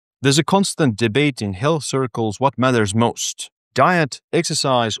There's a constant debate in health circles what matters most: diet,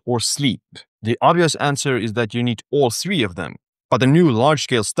 exercise, or sleep. The obvious answer is that you need all three of them. But the new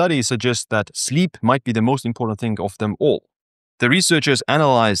large-scale study suggests that sleep might be the most important thing of them all. The researchers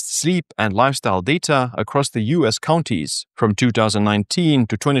analyzed sleep and lifestyle data across the US counties from 2019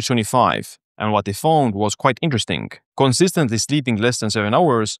 to 2025, and what they found was quite interesting. Consistently sleeping less than 7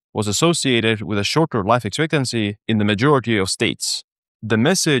 hours was associated with a shorter life expectancy in the majority of states. The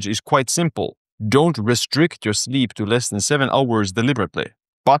message is quite simple: don't restrict your sleep to less than 7 hours deliberately.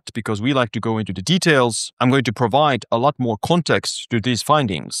 But because we like to go into the details, I'm going to provide a lot more context to these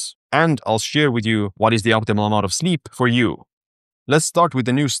findings, and I'll share with you what is the optimal amount of sleep for you. Let's start with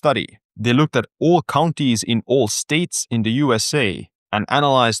the new study. They looked at all counties in all states in the USA and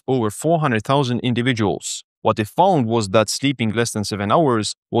analyzed over 400,000 individuals. What they found was that sleeping less than 7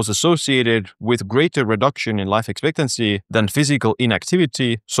 hours was associated with greater reduction in life expectancy than physical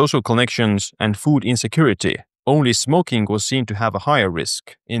inactivity, social connections, and food insecurity. Only smoking was seen to have a higher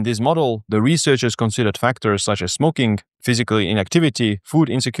risk. In this model, the researchers considered factors such as smoking, physical inactivity, food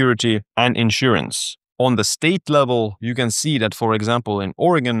insecurity, and insurance. On the state level, you can see that, for example, in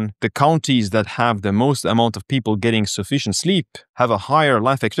Oregon, the counties that have the most amount of people getting sufficient sleep have a higher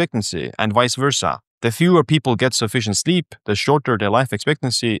life expectancy, and vice versa. The fewer people get sufficient sleep, the shorter their life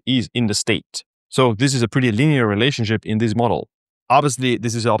expectancy is in the state. So this is a pretty linear relationship in this model. Obviously,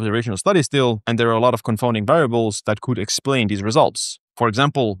 this is an observational study still, and there are a lot of confounding variables that could explain these results. For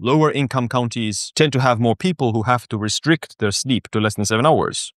example, lower income counties tend to have more people who have to restrict their sleep to less than 7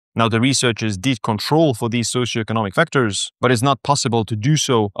 hours. Now, the researchers did control for these socioeconomic factors, but it's not possible to do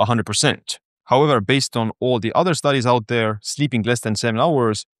so 100%. However, based on all the other studies out there, sleeping less than 7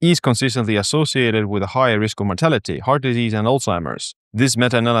 hours is consistently associated with a higher risk of mortality, heart disease, and Alzheimer's. This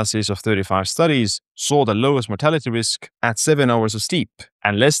meta-analysis of 35 studies saw the lowest mortality risk at 7 hours of sleep,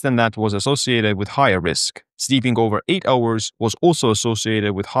 and less than that was associated with higher risk. Sleeping over 8 hours was also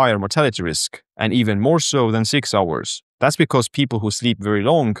associated with higher mortality risk, and even more so than 6 hours. That's because people who sleep very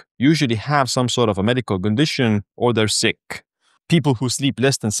long usually have some sort of a medical condition or they're sick. People who sleep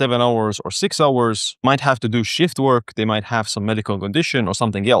less than 7 hours or 6 hours might have to do shift work, they might have some medical condition or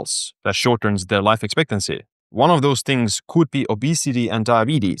something else that shortens their life expectancy. One of those things could be obesity and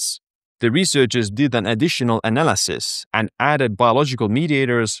diabetes. The researchers did an additional analysis and added biological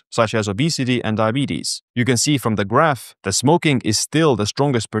mediators such as obesity and diabetes. You can see from the graph that smoking is still the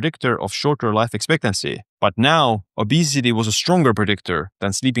strongest predictor of shorter life expectancy. But now, obesity was a stronger predictor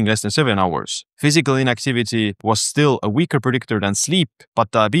than sleeping less than 7 hours. Physical inactivity was still a weaker predictor than sleep,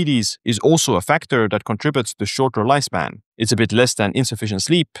 but diabetes is also a factor that contributes to shorter lifespan. It's a bit less than insufficient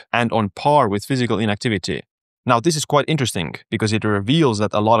sleep and on par with physical inactivity. Now, this is quite interesting because it reveals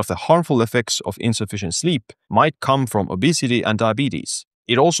that a lot of the harmful effects of insufficient sleep might come from obesity and diabetes.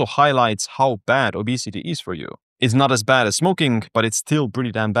 It also highlights how bad obesity is for you. It's not as bad as smoking, but it's still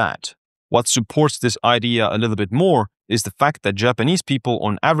pretty damn bad. What supports this idea a little bit more is the fact that Japanese people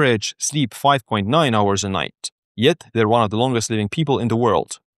on average sleep 5.9 hours a night. Yet, they're one of the longest living people in the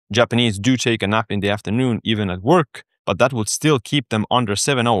world. Japanese do take a nap in the afternoon even at work, but that would still keep them under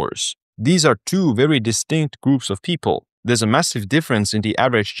 7 hours. These are two very distinct groups of people. There's a massive difference in the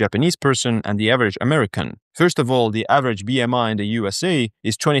average Japanese person and the average American. First of all, the average BMI in the USA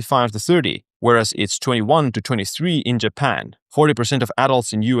is 25 to 30, whereas it's 21 to 23 in Japan. 40% of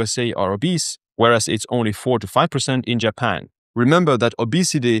adults in USA are obese, whereas it's only 4 to 5% in Japan. Remember that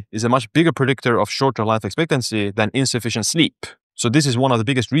obesity is a much bigger predictor of shorter life expectancy than insufficient sleep. So this is one of the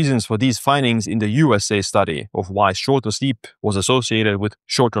biggest reasons for these findings in the USA study of why shorter sleep was associated with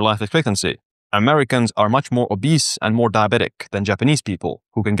shorter life expectancy. Americans are much more obese and more diabetic than Japanese people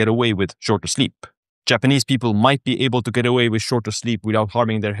who can get away with shorter sleep. Japanese people might be able to get away with shorter sleep without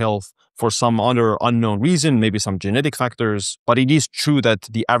harming their health for some other unknown reason, maybe some genetic factors, but it is true that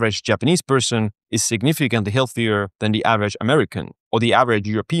the average Japanese person is significantly healthier than the average American, or the average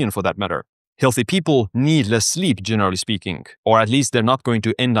European for that matter. Healthy people need less sleep, generally speaking, or at least they're not going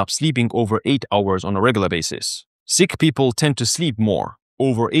to end up sleeping over 8 hours on a regular basis. Sick people tend to sleep more,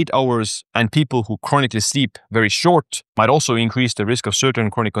 over 8 hours, and people who chronically sleep very short might also increase the risk of certain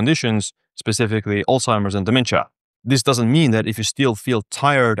chronic conditions, specifically Alzheimer's and dementia. This doesn't mean that if you still feel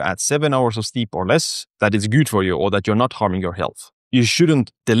tired at 7 hours of sleep or less, that it's good for you or that you're not harming your health. You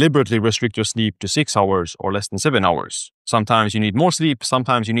shouldn't deliberately restrict your sleep to 6 hours or less than 7 hours. Sometimes you need more sleep,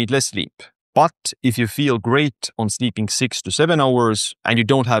 sometimes you need less sleep. But if you feel great on sleeping 6 to 7 hours and you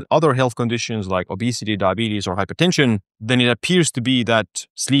don't have other health conditions like obesity, diabetes, or hypertension, then it appears to be that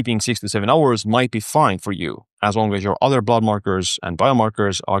sleeping 6 to 7 hours might be fine for you, as long as your other blood markers and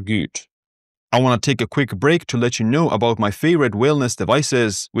biomarkers are good. I want to take a quick break to let you know about my favorite wellness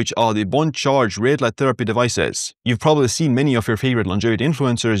devices, which are the bond charge red light therapy devices. You've probably seen many of your favorite longevity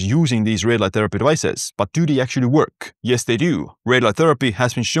influencers using these red light therapy devices, but do they actually work? Yes, they do. Red light therapy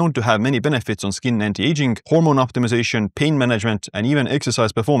has been shown to have many benefits on skin anti-aging, hormone optimization, pain management, and even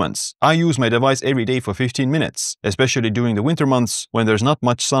exercise performance. I use my device every day for 15 minutes, especially during the winter months when there's not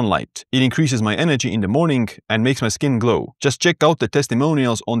much sunlight. It increases my energy in the morning and makes my skin glow. Just check out the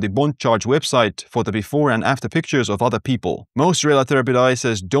testimonials on the Bond Charge website for the before and after pictures of other people. Most red light therapy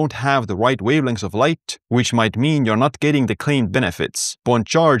devices don't have the right wavelengths of light, which might mean you're not getting the claimed benefits. Bond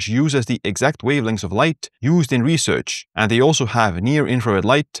Charge uses the exact wavelengths of light used in research, and they also have near-infrared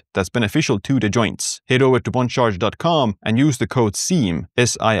light that's beneficial to the joints. Head over to bondcharge.com and use the code SIIM,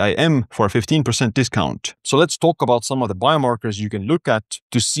 S-I-I-M, for a 15% discount. So let's talk about some of the biomarkers you can look at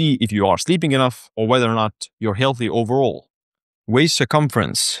to see if you are sleeping enough or whether or not you're healthy overall. Waist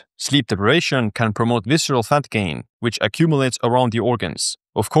circumference. Sleep deprivation can promote visceral fat gain, which accumulates around the organs.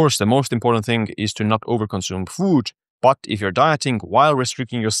 Of course, the most important thing is to not overconsume food, but if you're dieting while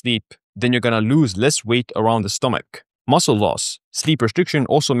restricting your sleep, then you're gonna lose less weight around the stomach. Muscle loss. Sleep restriction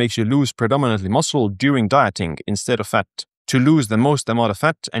also makes you lose predominantly muscle during dieting instead of fat. To lose the most amount of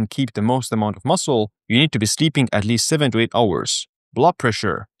fat and keep the most amount of muscle, you need to be sleeping at least 7 to 8 hours. Blood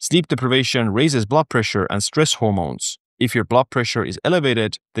pressure. Sleep deprivation raises blood pressure and stress hormones. If your blood pressure is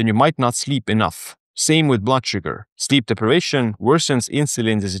elevated, then you might not sleep enough. Same with blood sugar. Sleep deprivation worsens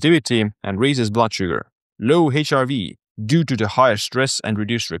insulin sensitivity and raises blood sugar. Low HRV. Due to the higher stress and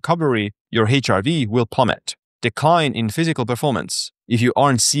reduced recovery, your HRV will plummet. Decline in physical performance. If you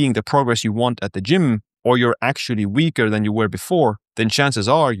aren't seeing the progress you want at the gym, or you're actually weaker than you were before, then chances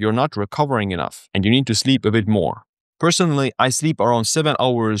are you're not recovering enough and you need to sleep a bit more. Personally, I sleep around 7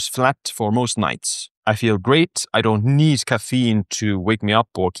 hours flat for most nights. I feel great. I don't need caffeine to wake me up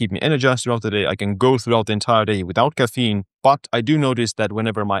or keep me energized throughout the day. I can go throughout the entire day without caffeine. But I do notice that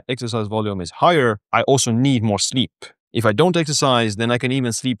whenever my exercise volume is higher, I also need more sleep. If I don't exercise, then I can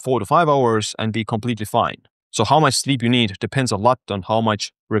even sleep 4 to 5 hours and be completely fine. So how much sleep you need depends a lot on how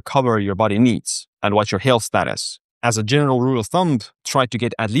much recovery your body needs and what's your health status. As a general rule of thumb, try to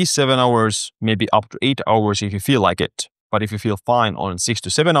get at least 7 hours, maybe up to 8 hours if you feel like it. But if you feel fine on 6 to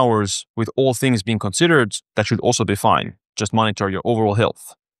 7 hours, with all things being considered, that should also be fine. Just monitor your overall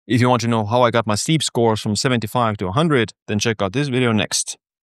health. If you want to know how I got my sleep scores from 75 to 100, then check out this video next.